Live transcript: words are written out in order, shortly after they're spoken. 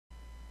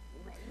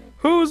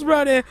Who's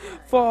ready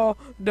for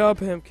the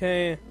Pimp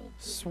King?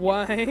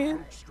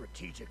 Swain?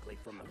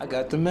 I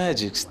got the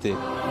magic stick.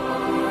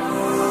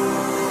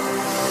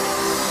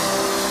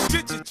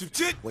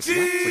 What?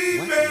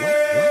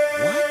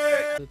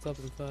 It's up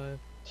in 5.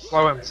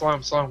 Slow him, slow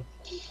him, slow him.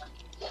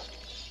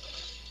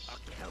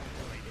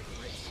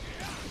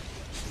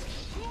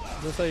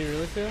 Is this how you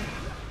really feel?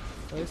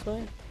 Really,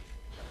 Swain?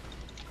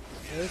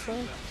 Really,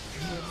 Swain?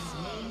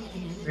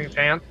 You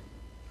can?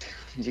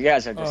 You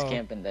guys are just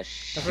camping the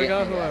shit. I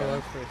forgot who I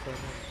was for a second.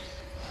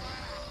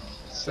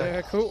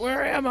 There, cool.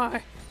 Where am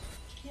I?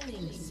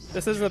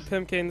 This isn't a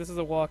Pimp King, this is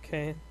a Walk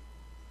King.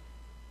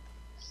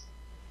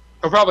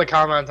 He'll probably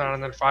comment on it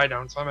and then if I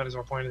don't, so I might as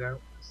well point it out.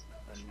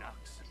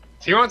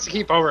 If he wants to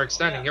keep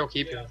overextending, he'll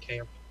keep it in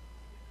camp.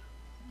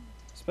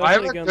 Especially I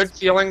have a good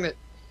feeling that...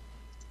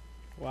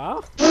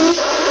 Wow.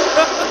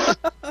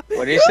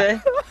 What do you say?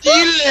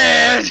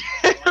 Delete!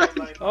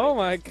 Oh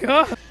my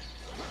god.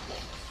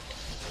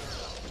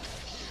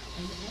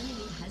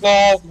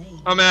 Lol,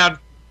 I'm mad.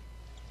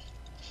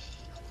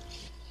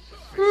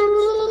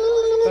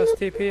 Best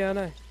TP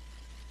NA.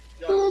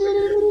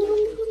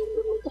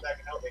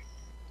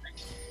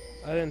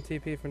 I didn't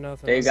TP for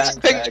nothing. They got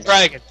Pink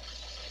Dragon.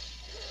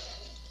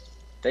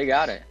 They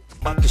got it.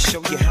 About to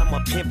show you how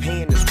my pimp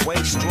hand is way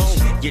strong.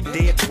 You're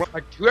dead wrong.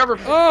 Like, whoever...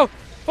 Oh!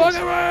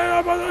 Fucking right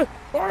up on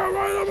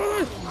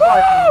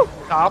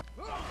Top.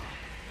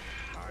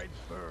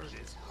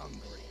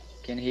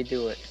 Can he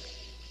do it?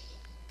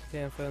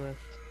 Can't finish.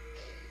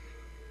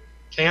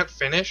 Can't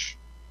finish?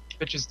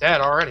 Bitch is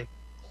dead already.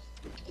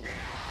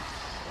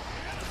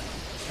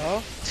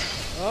 Oh?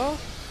 Oh?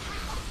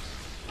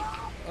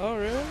 Oh,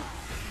 really?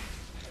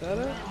 Is that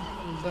it?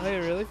 Is that how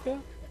you really feel?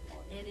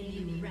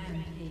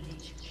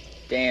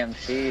 Damn,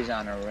 she's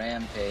on a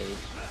rampage.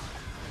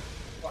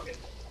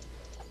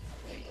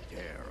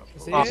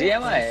 Is Is he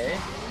MIA?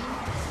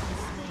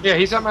 Yeah,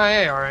 he's at my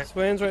A, alright.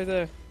 Swain's right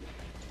there.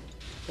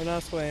 Or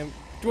not Swain.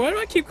 Why do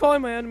I keep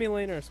calling my enemy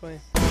laner Swain?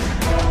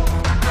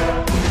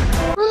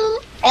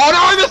 Oh no,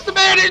 I missed the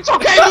man! It's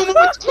okay, Momo,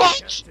 it's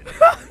clutch!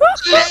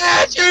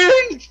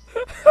 Legend!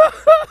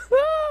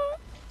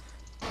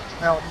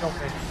 Alex, don't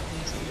make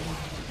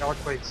it. Alex,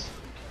 please.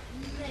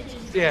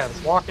 Yeah,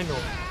 let's walk into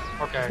him.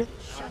 Okay.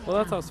 Well,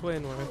 that's how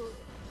Swain works.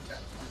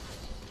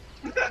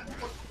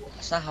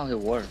 That's not how he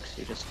works.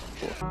 He just.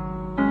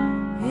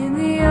 In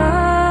the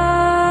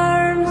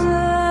arms of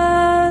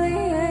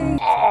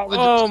the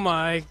Oh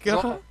my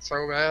god.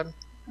 So bad.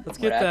 Let's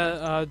get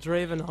that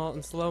Draven halt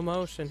in slow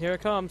motion. Here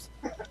it comes.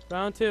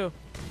 Round 2.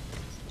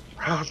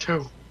 Round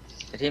 2.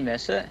 Did he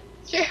miss it?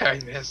 Yeah,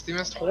 he missed. He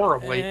missed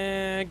horribly.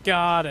 And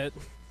got it.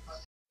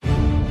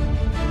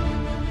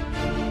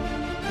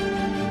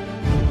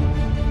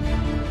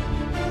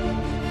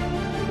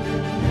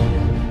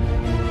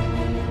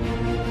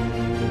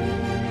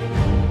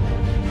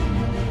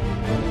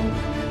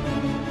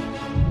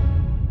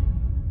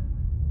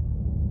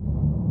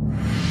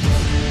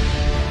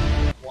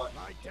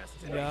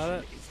 Got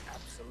it.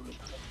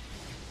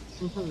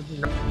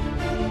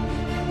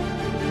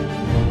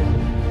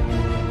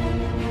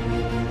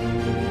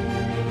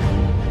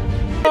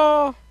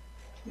 Oh!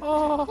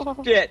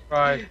 Oh! Shit!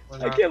 Right.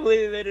 I can't believe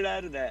he made it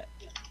out of that.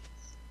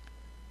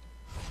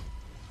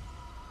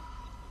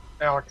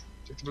 Alex,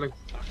 take the blue.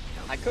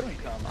 I couldn't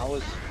come. I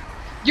was.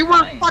 You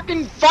were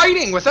fucking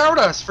fighting without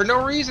us for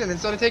no reason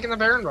instead of taking the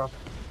Baron buff.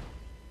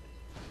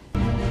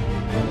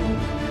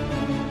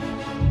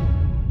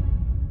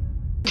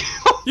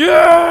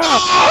 Yeah!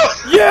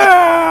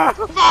 Yeah!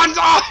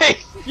 Bonsai!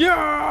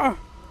 Yeah!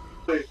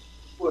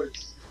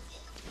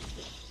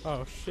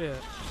 Oh shit.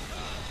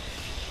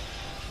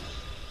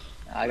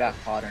 I got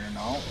caught in an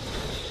ult.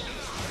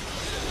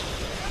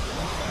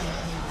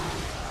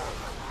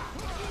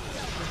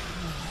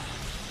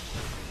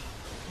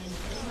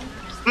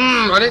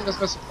 I didn't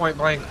just miss a point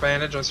blank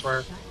bandage, I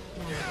swear.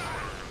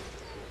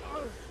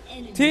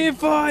 Team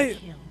fight!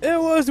 It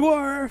was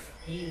worth!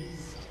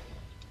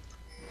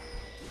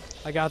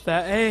 I got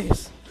that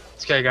ace.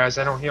 It's okay, guys.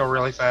 I don't heal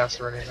really fast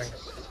or anything.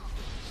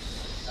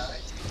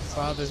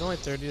 Wow, there's only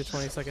 30 to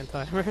 20 second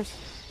timers.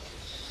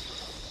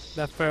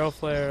 That Feral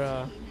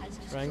Flare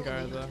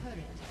Rengar though.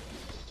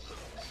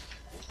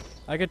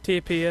 I could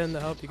TP in to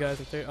help you guys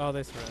in 30. Oh,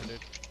 they surrendered.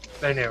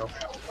 They knew.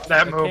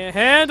 That move Can't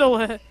handle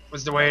it!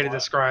 was the way to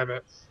describe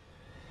it.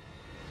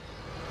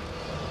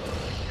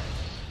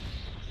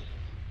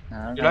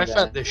 Dude, I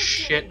fed the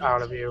shit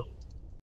out of you.